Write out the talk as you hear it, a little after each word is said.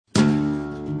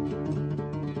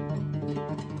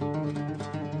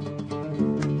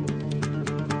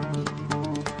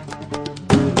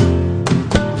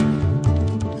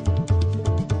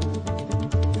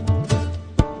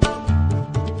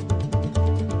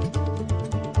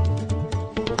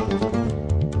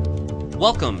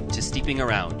Welcome to Steeping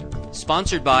Around,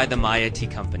 sponsored by the Maya Tea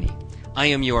Company. I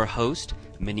am your host,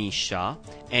 Manish Shah,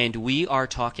 and we are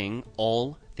talking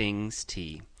all things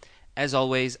tea. As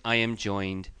always, I am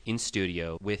joined in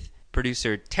studio with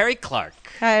producer Tere Clark.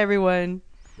 Hi, everyone.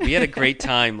 We had a great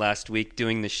time last week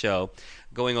doing the show,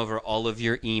 going over all of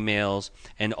your emails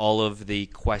and all of the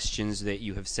questions that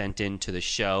you have sent in to the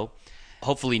show.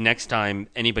 Hopefully next time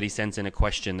anybody sends in a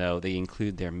question, though, they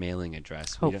include their mailing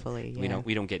address. Hopefully,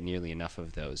 we don't get nearly enough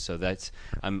of those. So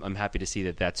I'm happy to see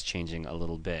that that's changing a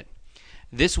little bit.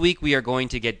 This week we are going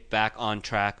to get back on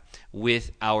track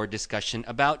with our discussion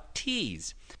about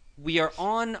teas. We are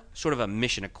on sort of a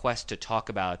mission, a quest to talk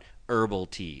about herbal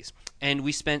teas. And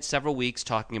we spent several weeks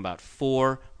talking about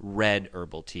 4 red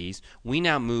herbal teas. We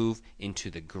now move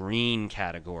into the green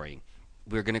category.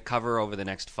 We're going to cover over the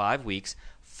next 5 weeks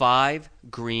 5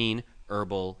 green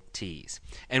herbal teas.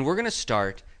 And we're going to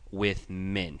start with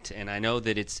mint. And I know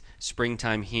that it's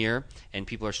springtime here, and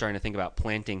people are starting to think about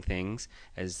planting things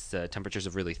as temperatures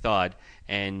have really thawed.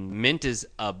 And mint is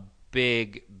a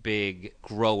big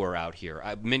grower out here.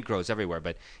 Mint grows everywhere,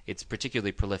 but it's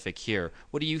particularly prolific here.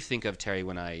 What do you think of, Terry,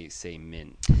 when I say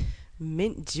mint?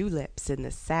 Mint juleps in the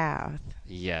South.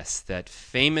 Yes, that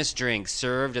famous drink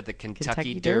served at the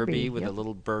Kentucky Derby with a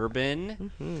little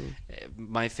bourbon. Mm-hmm.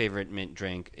 My favorite mint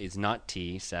drink is not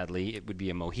tea, sadly. It would be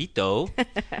a mojito.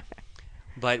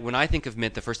 But when I think of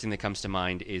mint, the first thing that comes to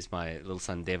mind is my little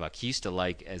son Devak. He used to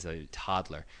like, as a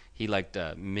toddler, he liked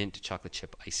mint chocolate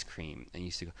chip ice cream. And he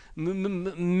used to go,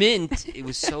 mint. It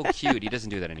was so cute. He doesn't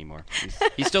do that anymore.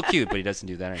 He's still cute, but he doesn't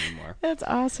do that anymore. That's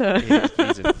awesome. He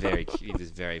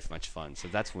was very much fun. So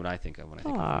that's what I think of when I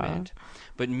think of mint.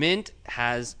 But mint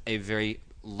has a very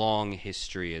long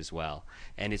history as well.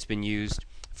 And it's been used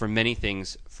for many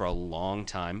things for a long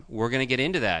time. We're going to get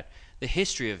into that. The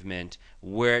history of mint,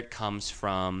 where it comes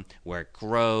from, where it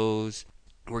grows.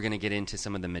 We're going to get into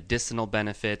some of the medicinal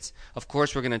benefits. Of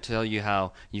course, we're going to tell you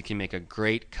how you can make a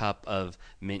great cup of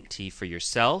mint tea for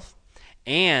yourself.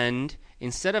 And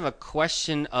instead of a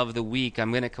question of the week, I'm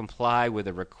going to comply with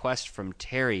a request from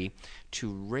Terry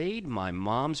to raid my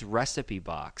mom's recipe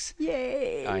box.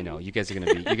 Yay! I know, you guys are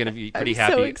going to be pretty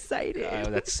happy. I'm so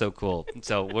excited. That's so cool.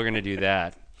 So we're going to do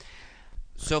that.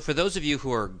 So for those of you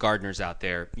who are gardeners out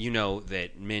there, you know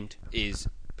that mint is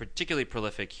particularly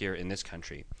prolific here in this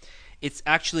country. It's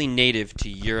actually native to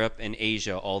Europe and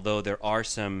Asia, although there are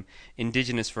some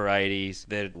indigenous varieties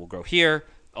that will grow here,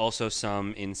 also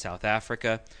some in South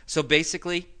Africa. So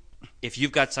basically, if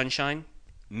you've got sunshine,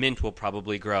 mint will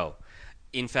probably grow.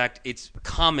 In fact, it's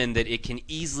common that it can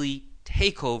easily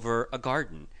take over a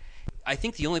garden. I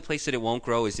think the only place that it won't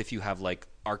grow is if you have like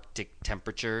Arctic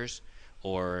temperatures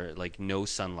or like no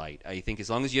sunlight. I think as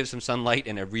long as you have some sunlight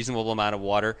and a reasonable amount of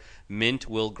water, mint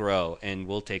will grow and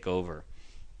will take over.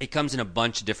 It comes in a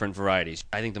bunch of different varieties.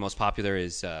 I think the most popular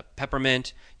is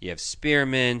peppermint. You have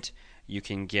spearmint. You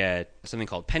can get something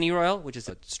called pennyroyal, which is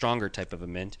a stronger type of a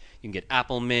mint. You can get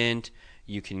apple mint.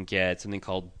 You can get something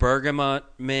called bergamot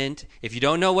mint. If you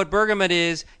don't know what bergamot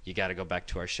is, you got to go back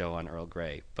to our show on Earl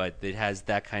Grey. But it has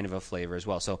that kind of a flavor as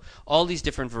well. So all these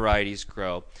different varieties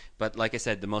grow. But like I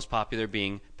said, the most popular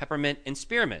being peppermint and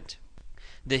spearmint.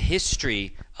 The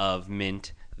history of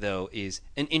mint, though, is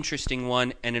an interesting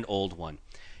one and an old one.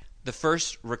 The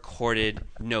first recorded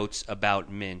notes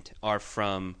about mint are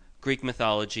from Greek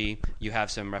mythology. You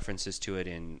have some references to it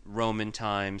in Roman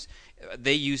times.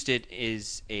 They used it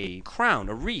as a crown,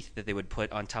 a wreath that they would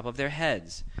put on top of their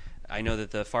heads. I know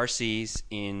that the Farsis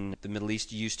in the Middle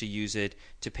East used to use it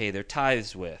to pay their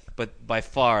tithes with. But by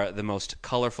far the most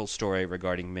colorful story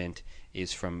regarding mint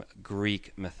is from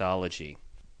Greek mythology.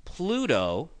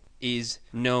 Pluto is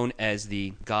known as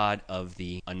the god of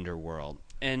the underworld.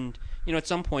 And, at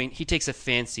some point he takes a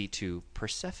fancy to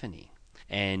Persephone.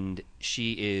 And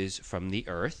she is from the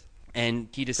earth, and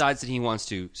he decides that he wants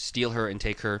to steal her and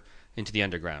take her into the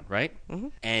underground, right? Mm-hmm.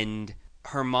 And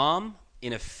her mom,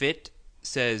 in a fit,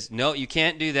 says, no, you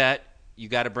can't do that. You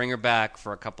got to bring her back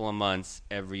for a couple of months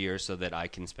every year so that I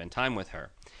can spend time with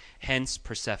her. Hence,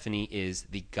 Persephone is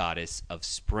the goddess of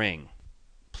spring.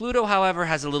 Pluto, however,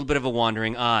 has a little bit of a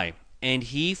wandering eye, and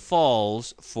he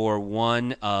falls for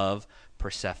one of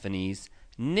Persephone's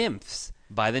nymphs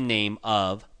by the name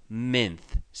of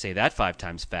Minth. Say that 5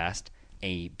 times fast.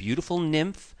 A beautiful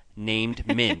nymph named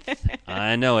Minth.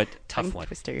 I know it. Tough one.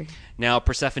 Twister. Now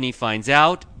Persephone finds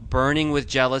out, burning with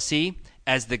jealousy,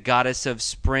 as the goddess of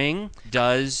spring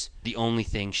does the only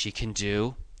thing she can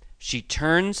do. She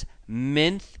turns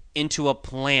Minth into a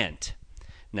plant.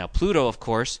 Now Pluto, of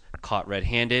course, caught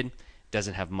red-handed,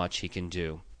 doesn't have much he can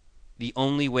do. The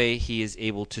only way he is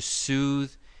able to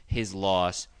soothe his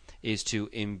loss is to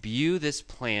imbue this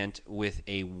plant with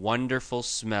a wonderful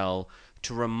smell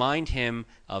to remind him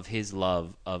of his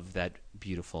love of that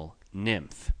beautiful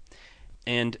nymph.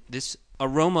 And this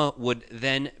aroma would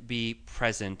then be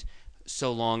present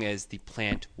so long as the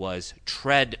plant was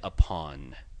tread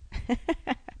upon.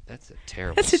 That's a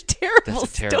terrible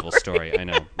story. I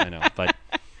know. But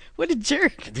what a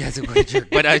jerk. That's a jerk.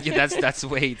 But that's the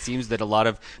way it seems that a lot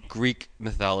of Greek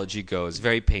mythology goes.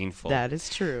 Very painful. That is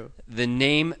true. The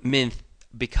name Minth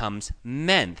becomes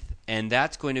Menth, and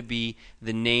that's going to be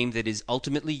the name that is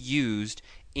ultimately used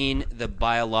in the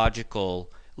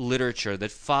biological literature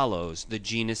that follows. The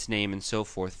genus name and so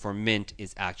forth for mint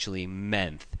is actually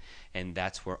Menth, and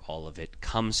that's where all of it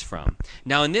comes from.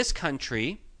 Now, in this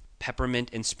country, peppermint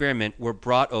and spearmint were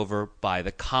brought over by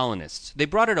the colonists. They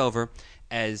brought it over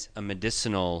as a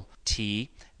medicinal tea.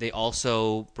 They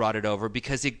also brought it over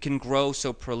because it can grow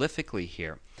so prolifically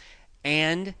here.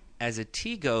 And as a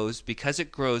tea goes, because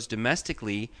it grows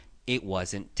domestically, it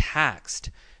wasn't taxed.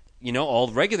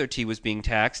 All regular tea was being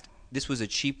taxed. This was a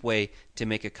cheap way to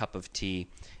make a cup of tea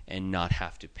and not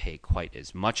have to pay quite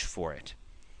as much for it.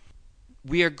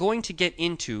 We are going to get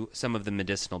into some of the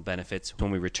medicinal benefits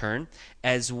when we return,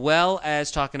 as well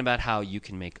as talking about how you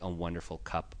can make a wonderful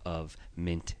cup of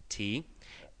mint tea.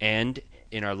 And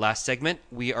in our last segment,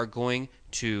 we are going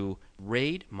to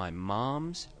raid my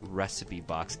mom's recipe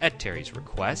box at Tere's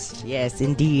request. Yes,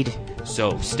 indeed.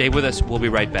 So stay with us. We'll be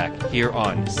right back here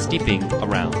on Steeping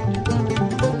Around.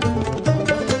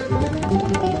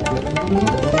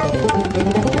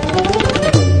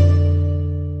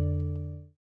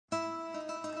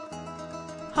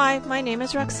 Hi, my name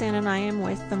is Roxanne and I am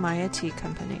with the Maya Tea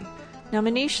Company. Now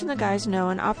Manish and the guys know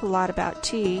an awful lot about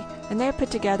tea and they have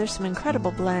put together some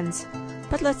incredible blends.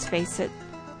 But let's face it,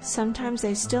 sometimes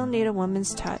they still need a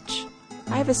woman's touch.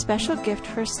 I have a special gift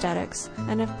for aesthetics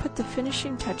and have put the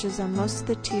finishing touches on most of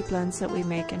the tea blends that we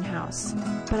make in-house.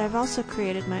 But I've also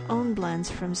created my own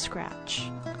blends from scratch.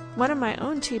 One of my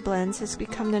own tea blends has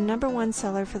become the #1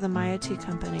 seller for the Maya Tea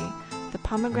Company, the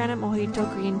Pomegranate Mojito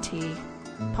Green Tea.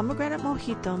 Pomegranate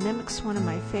Mojito mimics one of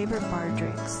my favorite bar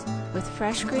drinks, with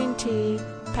fresh green tea,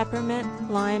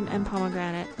 peppermint, lime, and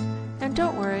pomegranate. And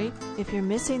don't worry, if you're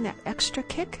missing that extra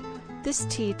kick, this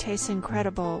tea tastes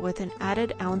incredible with an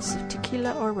added ounce of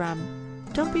tequila or rum.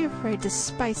 Don't be afraid to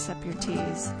spice up your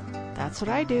teas. That's what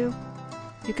I do.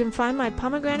 You can find my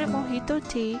Pomegranate Mojito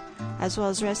tea, as well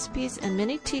as recipes and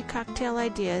mini tea cocktail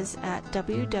ideas at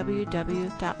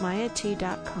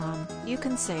www.mayatea.com. You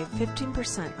can save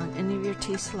 15% on any of your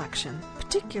tea selection,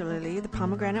 particularly the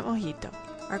Pomegranate Mojito.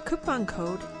 Our coupon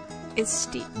code is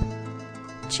STEEP.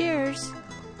 Cheers!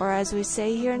 Or as we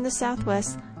say here in the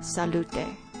Southwest, salute.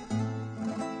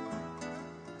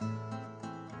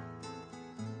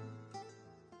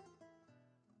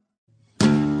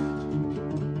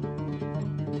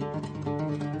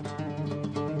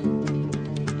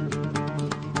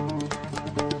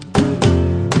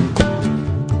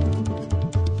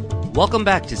 Welcome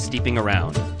back to Steeping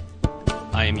Around.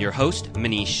 I am your host,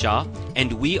 Manish Shah,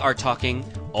 and we are talking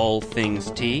all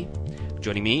things tea.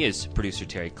 Joining me is producer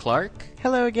Tere Clark.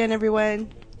 Hello again,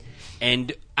 everyone.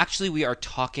 And actually, we are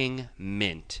talking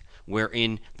mint. We're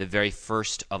in the very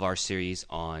first of our series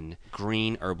on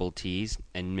green herbal teas,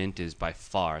 and mint is by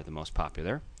far the most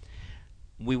popular.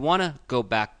 We want to go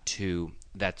back to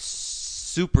that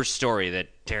super story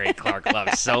that Tere Clark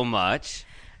loves so much.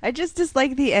 I just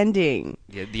dislike the ending.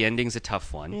 Yeah, the ending's a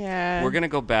tough one. Yeah. We're going to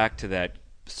go back to that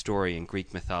story in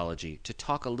Greek mythology to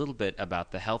talk a little bit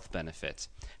about the health benefits.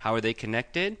 How are they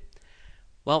connected?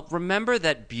 Well, remember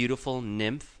that beautiful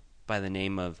nymph by the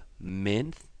name of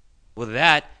Minth? Well,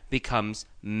 that becomes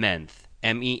Menth,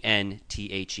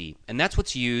 M-E-N-T-H-E. And that's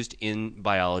what's used in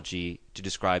biology to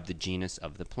describe the genus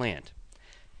of the plant.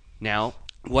 Now,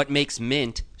 what makes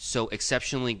mint so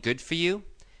exceptionally good for you?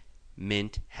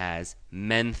 Mint has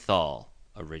menthol,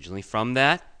 originally from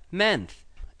that menthe,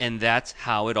 and that's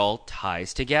how it all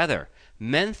ties together.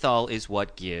 Menthol is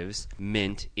what gives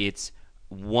mint its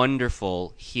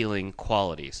wonderful healing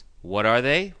qualities. What are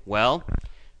they? Well,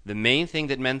 the main thing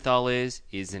that menthol is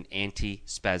an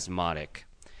antispasmodic.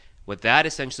 What that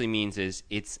essentially means is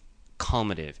it's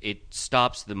calmative. It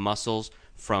stops the muscles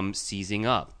from seizing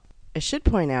up. I should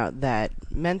point out that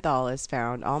menthol is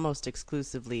found almost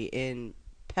exclusively in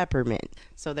peppermint.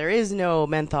 So there is no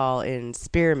menthol in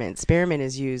spearmint. Spearmint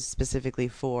is used specifically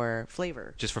for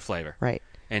flavor. Just for flavor. Right.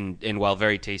 And while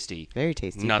very tasty,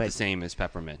 not but the same as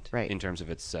peppermint, right, in terms of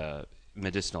its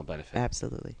medicinal benefit.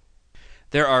 Absolutely.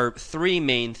 There are three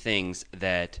main things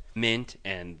that mint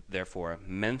and therefore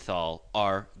menthol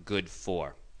are good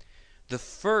for. The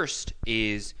first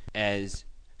is as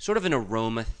sort of an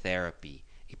aromatherapy,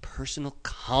 a personal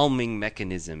calming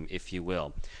mechanism, if you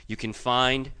will. You can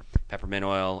find peppermint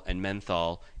oil and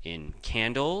menthol in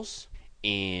candles,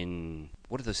 in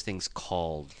what are those things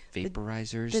called?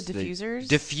 Vaporizers? The diffusers?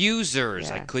 Diffusers.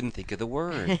 Yeah. I couldn't think of the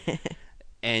word.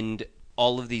 And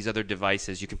all of these other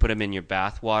devices, you can put them in your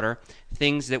bath water,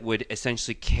 things that would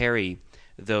essentially carry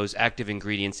those active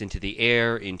ingredients into the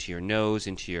air, into your nose,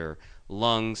 into your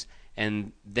lungs,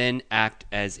 and then act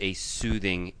as a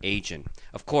soothing agent.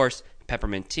 Of course,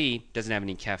 peppermint tea doesn't have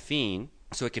any caffeine,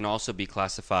 so it can also be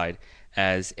classified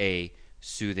as a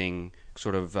soothing,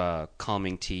 sort of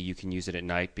calming tea. You can use it at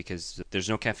night because if there's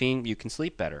no caffeine, you can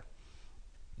sleep better.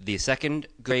 The second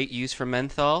great use for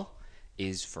menthol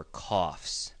is for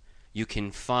coughs. You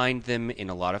can find them in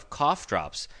a lot of cough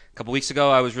drops. A couple weeks ago,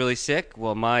 I was really sick.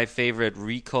 Well, my favorite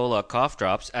Ricola cough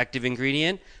drops, active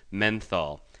ingredient,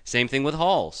 menthol. Same thing with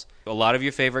Halls. A lot of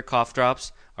your favorite cough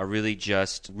drops are really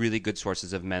just really good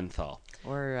sources of menthol.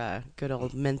 Or good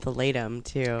old mentholatum,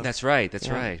 too. That's right, that's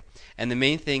right. And the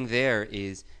main thing there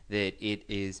is that it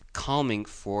is calming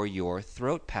for your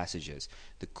throat passages.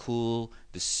 The cool,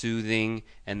 the soothing,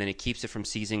 and then it keeps it from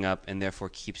seizing up and therefore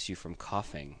keeps you from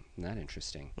coughing. Isn't that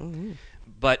interesting? Mm-hmm.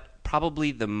 But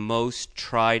probably the most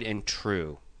tried and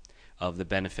true of the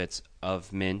benefits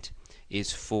of mint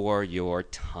is for your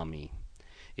tummy.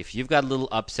 If you've got a little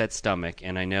upset stomach,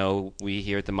 and I know we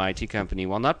here at the MIT Company,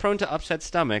 while not prone to upset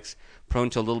stomachs, prone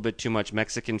to a little bit too much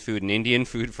Mexican food and Indian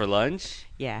food for lunch.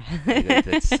 Yeah.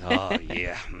 Maybe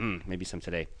some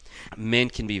today.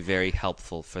 Mint can be very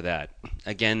helpful for that.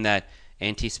 Again, that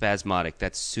antispasmodic,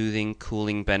 that soothing,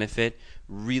 cooling benefit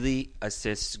really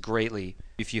assists greatly.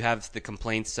 If you have the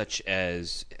complaints such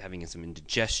as having some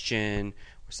indigestion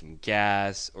or some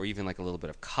gas or even like a little bit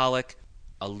of colic,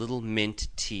 a little mint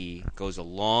tea goes a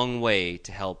long way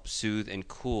to help soothe and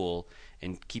cool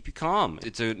and keep you calm.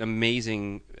 It's an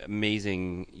amazing,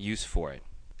 amazing use for it.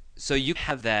 So you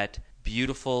have that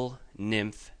beautiful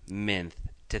nymph mint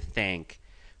to thank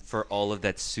for all of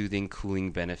that soothing,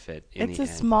 cooling benefit in the end.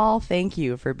 It's a small thank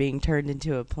you for being turned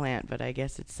into a plant, but I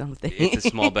guess it's something. It's a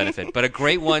small benefit, but a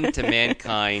great one to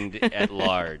mankind at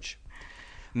large.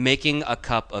 Making a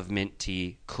cup of mint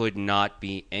tea could not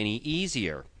be any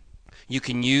easier. You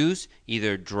can use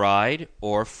either dried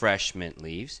or fresh mint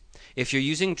leaves. If you're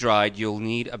using dried, you'll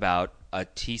need about a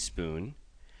teaspoon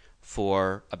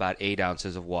for about 8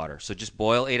 ounces of water. So just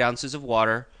boil 8 ounces of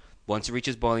water. Once it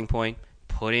reaches boiling point,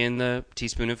 put in the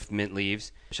teaspoon of mint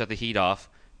leaves, shut the heat off,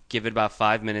 give it about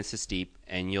 5 minutes to steep,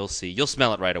 and you'll see. You'll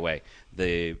smell it right away.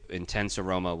 The intense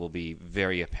aroma will be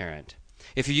very apparent.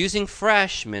 If you're using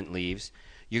fresh mint leaves,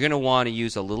 you're going to want to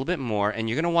use a little bit more, and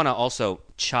you're going to want to also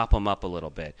chop them up a little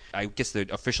bit. I guess the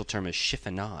official term is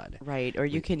chiffonade. Right, or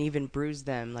you can even bruise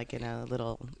them like in a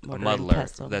little mortar muddler. and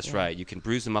pestle. That's right. You can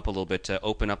bruise them up a little bit to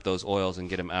open up those oils and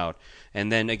get them out. And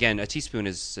then, again, a teaspoon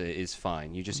is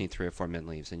fine. You just need 3 or 4 mint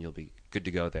leaves, and you'll be good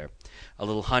to go there. A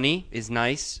little honey is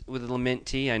nice with a little mint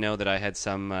tea. I know that I had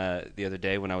some the other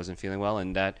day when I wasn't feeling well,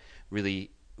 and that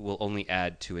really will only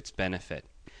add to its benefit.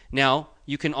 Now,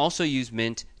 you can also use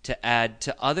mint to add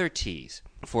to other teas.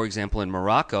 For example, in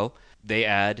Morocco, they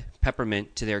add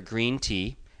peppermint to their green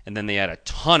tea, and then they add a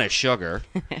ton of sugar.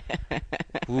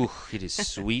 Ooh, it is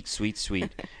sweet, sweet,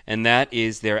 sweet. And that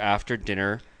is their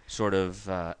after-dinner sort of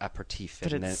aperitif.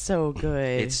 But it's so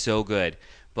good. It's so good.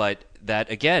 But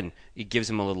that, again, it gives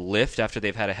them a little lift after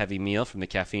they've had a heavy meal from the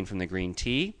caffeine from the green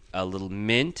tea. A little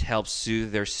mint helps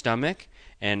soothe their stomach,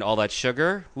 and all that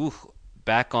sugar, ooh,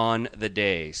 back on the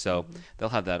day. So they'll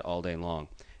have that all day long.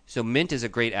 So mint is a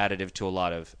great additive to a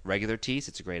lot of regular teas.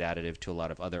 It's a great additive to a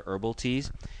lot of other herbal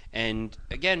teas. And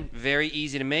again, very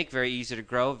easy to make, very easy to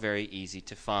grow, very easy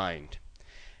to find.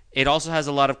 It also has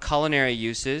a lot of culinary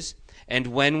uses. And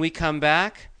when we come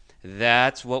back,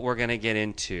 that's what we're going to get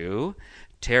into.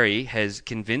 Tere has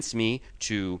convinced me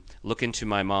to look into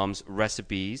my mom's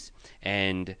recipes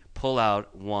and pull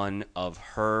out one of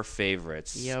her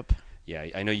favorites. Yep. Yeah,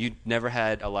 I know you never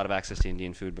had a lot of access to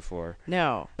Indian food before.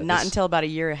 No, not until about a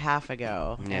year and a half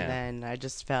ago. Yeah. And then I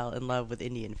just fell in love with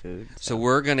Indian food. So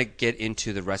we're going to get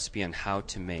into the recipe on how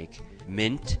to make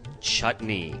mint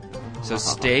chutney. So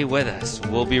stay with us.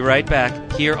 We'll be right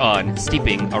back here on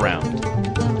Steeping Around.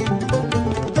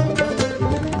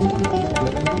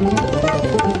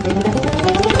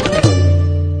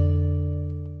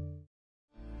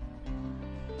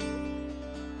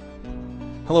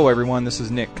 Hello everyone, this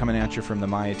is Nick coming at you from the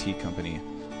MIT Company.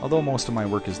 Although most of my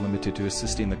work is limited to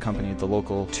assisting the company at the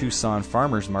local Tucson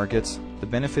farmers markets, the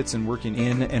benefits in working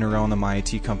in and around the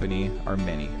MIT Company are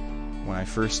many. When I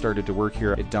first started to work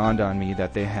here, it dawned on me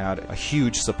that they had a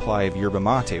huge supply of yerba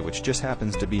mate, which just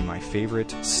happens to be my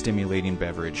favorite stimulating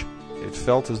beverage. It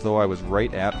felt as though I was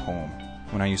right at home.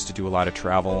 When I used to do a lot of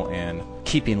travel and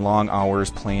keeping long hours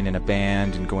playing in a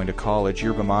band and going to college,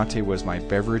 yerba mate was my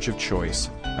beverage of choice.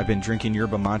 I've been drinking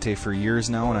yerba mate for years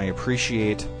now, and I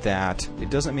appreciate that it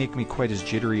doesn't make me quite as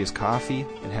jittery as coffee.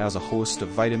 It has a host of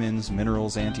vitamins,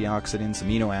 minerals, antioxidants,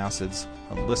 amino acids,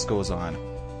 and the list goes on.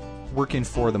 Working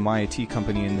for the Maya Tea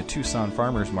Company in the Tucson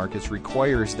farmers markets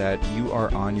requires that you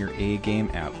are on your A game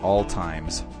at all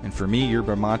times. And for me,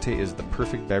 yerba mate is the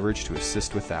perfect beverage to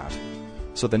assist with that.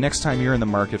 So the next time you're in the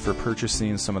market for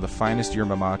purchasing some of the finest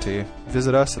yerba mate,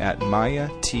 visit us at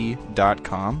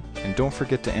mayatea.com, and don't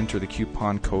forget to enter the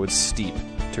coupon code STEEP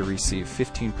to receive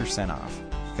 15% off.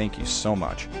 Thank you so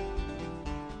much.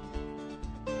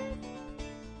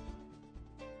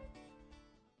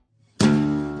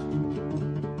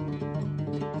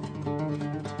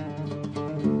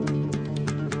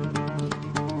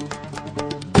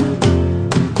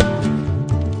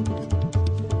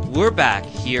 We're back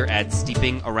here at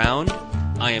Steeping Around.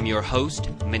 I am your host,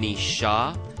 Manish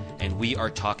Shah, and we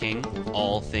are talking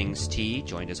all things tea,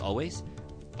 joined as always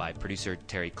by producer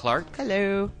Tere Clark.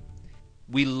 Hello.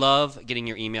 We love getting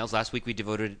your emails. Last week we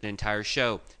devoted an entire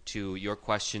show to your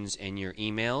questions and your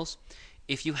emails.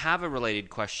 If you have a related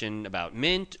question about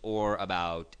mint or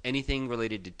about anything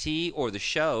related to tea or the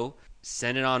show,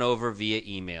 send it on over via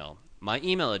email. My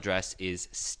email address is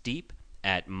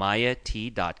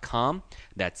steep@mayatea.com.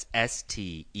 That's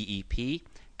STEEP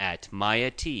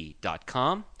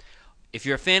 @mayatea.com. If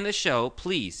you're a fan of the show,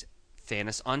 please fan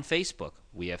us on Facebook.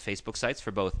 We have Facebook sites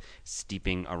for both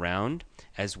Steeping Around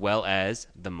as well as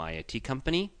the Maya Tea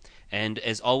Company. And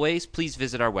as always, please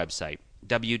visit our website,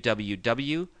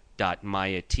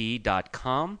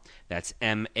 www.mayatea.com. That's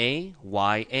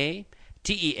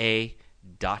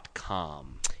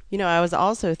MAYATEA.com. You know, I was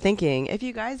also thinking, if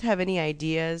you guys have any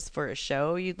ideas for a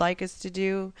show you'd like us to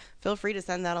do, feel free to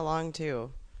send that along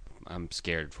too. I'm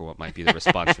scared for what might be the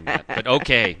response from that. But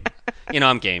okay.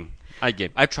 I'm game. I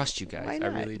trust you guys. Why I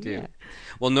not? really do. Yeah.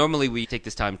 Well, normally we take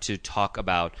this time to talk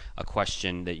about a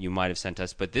question that you might have sent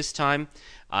us, but this time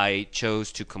I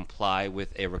chose to comply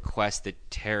with a request that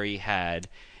Terry had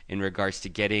in regards to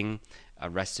getting a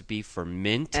recipe for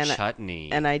mint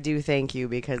chutney. And I do thank you,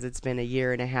 because it's been a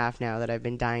year and a half now that I've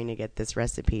been dying to get this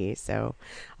recipe. So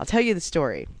I'll tell you the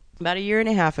story. About a year and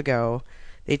a half ago,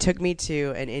 they took me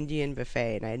to an Indian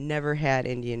buffet, and I had never had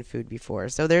Indian food before.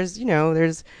 So there's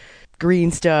green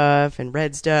stuff and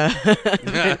red stuff,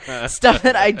 stuff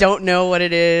that I don't know what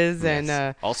it is. Yes.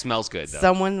 And all smells good, though.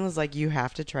 Someone was like, you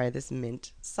have to try this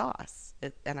mint sauce.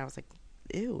 And I was like,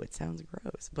 ew, it sounds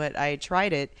gross. But I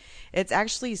tried it. It's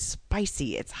actually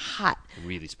spicy. It's hot.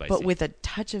 Really spicy. But with a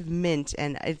touch of mint,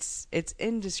 and it's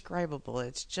indescribable.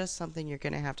 It's just something you're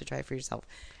going to have to try for yourself.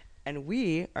 And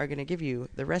we are going to give you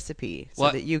the recipe so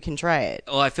that you can try it.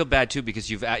 Well, I feel bad, too,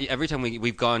 because every time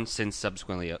we've gone since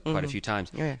subsequently quite a few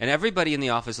times. Yeah. And everybody in the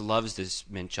office loves this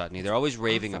mint chutney. They're always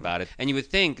raving about it. And you would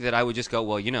think that I would just go,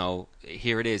 well,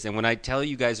 here it is. And when I tell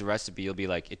you guys the recipe, you'll be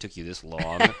like, it took you this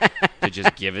long to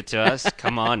just give it to us?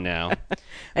 Come on now.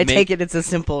 I take it it's a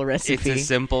simple recipe. It's a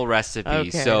simple recipe. Okay,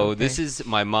 so this is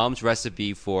my mom's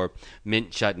recipe for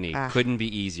mint chutney. Ah. Couldn't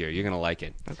be easier. You're going to like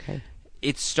it. Okay.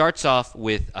 It starts off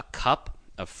with a cup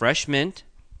of fresh mint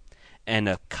and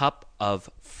a cup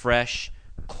of fresh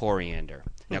coriander.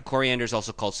 Now, coriander is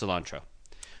also called cilantro.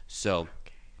 So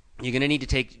you're going to need to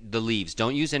take the leaves.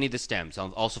 Don't use any of the stems,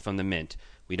 also from the mint.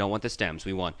 We don't want the stems.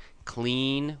 We want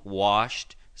clean,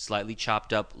 washed, slightly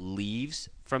chopped up leaves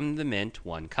from the mint,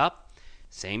 1 cup.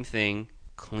 Same thing,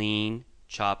 clean,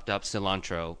 chopped up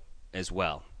cilantro as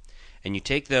well. And you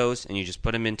take those and you just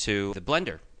put them into the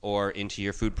blender or into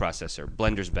your food processor.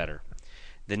 Blender's better.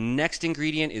 The next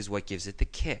ingredient is what gives it the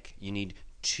kick. You need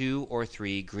 2 or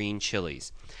 3 green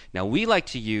chilies. Now, we like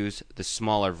to use the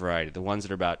smaller variety, the ones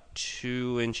that are about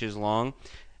 2 inches long.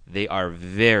 They are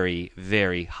very,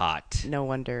 very hot. No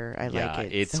wonder I like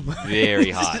it. It's so much. very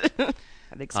hot. That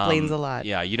explains a lot.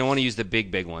 Yeah, you don't want to use the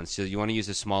big ones. So you want to use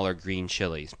the smaller green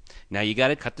chilies. Now, you got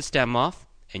to cut the stem off,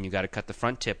 and you got to cut the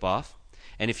front tip off.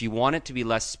 And if you want it to be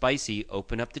less spicy,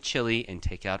 open up the chili and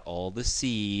take out all the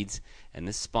seeds and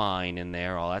the spine in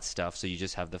there, all that stuff, so you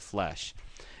just have the flesh.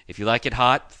 If you like it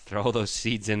hot, throw those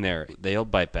seeds in there. They'll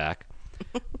bite back.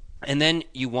 And then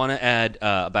you want to add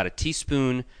about a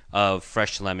teaspoon of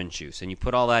fresh lemon juice. And you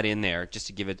put all that in there just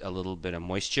to give it a little bit of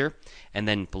moisture, and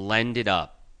then blend it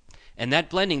up. And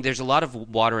that blending, there's a lot of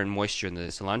water and moisture in the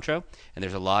cilantro, and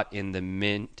there's a lot in the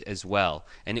mint as well.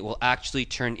 And it will actually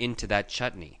turn into that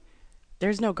chutney.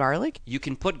 There's no garlic? You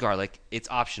can put garlic. It's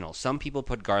optional. Some people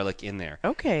put garlic in there.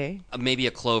 Okay. Maybe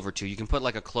a clove or two. You can put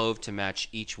like a clove to match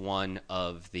each one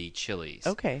of the chilies.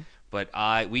 Okay. But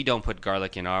we don't put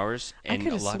garlic in ours. And I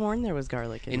could have sworn there was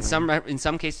garlic in there. In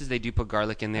some cases they do put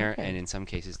garlic in there, Okay. and in some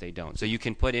cases they don't. So you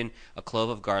can put in a clove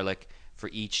of garlic for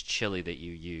each chili that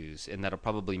you use, and that'll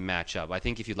probably match up. I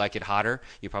think if you like it hotter,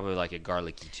 you probably like it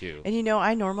garlicky too. And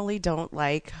I normally don't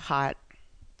like hot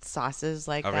sauces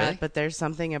like that, really? but there's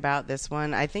something about this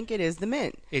one. I think it is the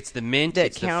mint It's the mint that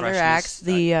it's counteracts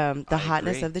the the I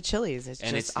hotness agree. of the chilies. It's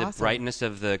And just it's the awesome. brightness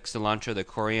of the cilantro, the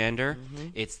coriander.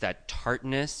 It's that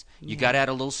tartness. You got to add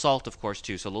a little salt, of course,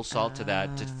 too. So a little salt to that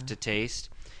to taste.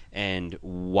 And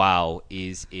wow,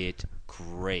 is it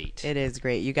great. It is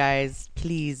great. You guys,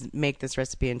 please make this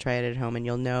recipe and try it at home, and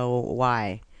you'll know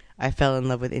why I fell in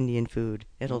love with Indian food.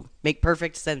 It'll make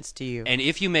perfect sense to you. And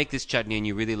if you make this chutney and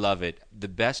you really love it, the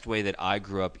best way that I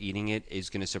grew up eating it is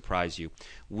going to surprise you.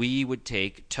 We would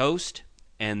take toast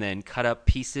and then cut up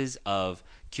pieces of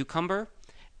cucumber,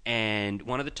 and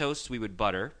one of the toasts we would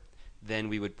butter. Then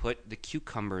we would put the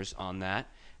cucumbers on that.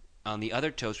 On the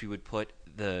other toast, we would put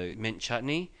the mint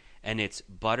chutney, and it's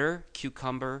butter,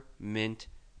 cucumber, mint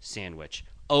sandwich.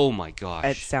 Oh my gosh.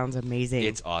 It sounds amazing.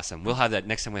 It's awesome. We'll have that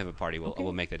next time we have a party.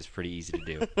 We'll make that. It's pretty easy to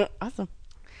do. Awesome.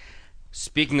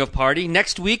 Speaking of party,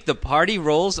 next week the party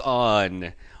rolls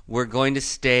on. We're going to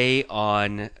stay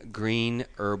on green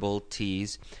herbal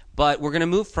teas, but we're going to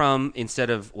move from, instead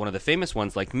of one of the famous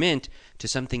ones like mint, to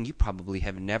something you probably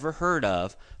have never heard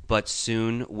of, but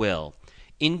soon will.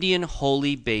 Indian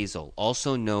holy basil,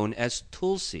 also known as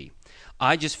tulsi.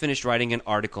 I just finished writing an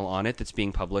article on it that's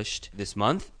being published this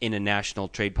month in a national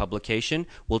trade publication.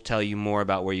 We'll tell you more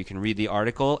about where you can read the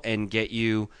article and get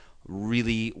you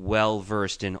really well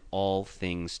versed in all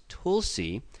things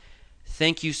tulsi.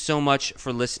 Thank you so much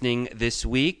for listening this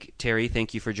week. Terry,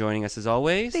 thank you for joining us as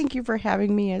always. Thank you for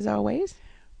having me as always.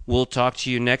 We'll talk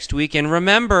to you next week. And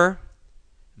remember,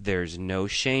 there's no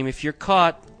shame if you're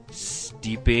caught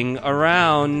steeping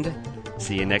around.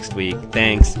 See you next week.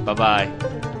 Thanks.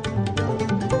 Bye-bye.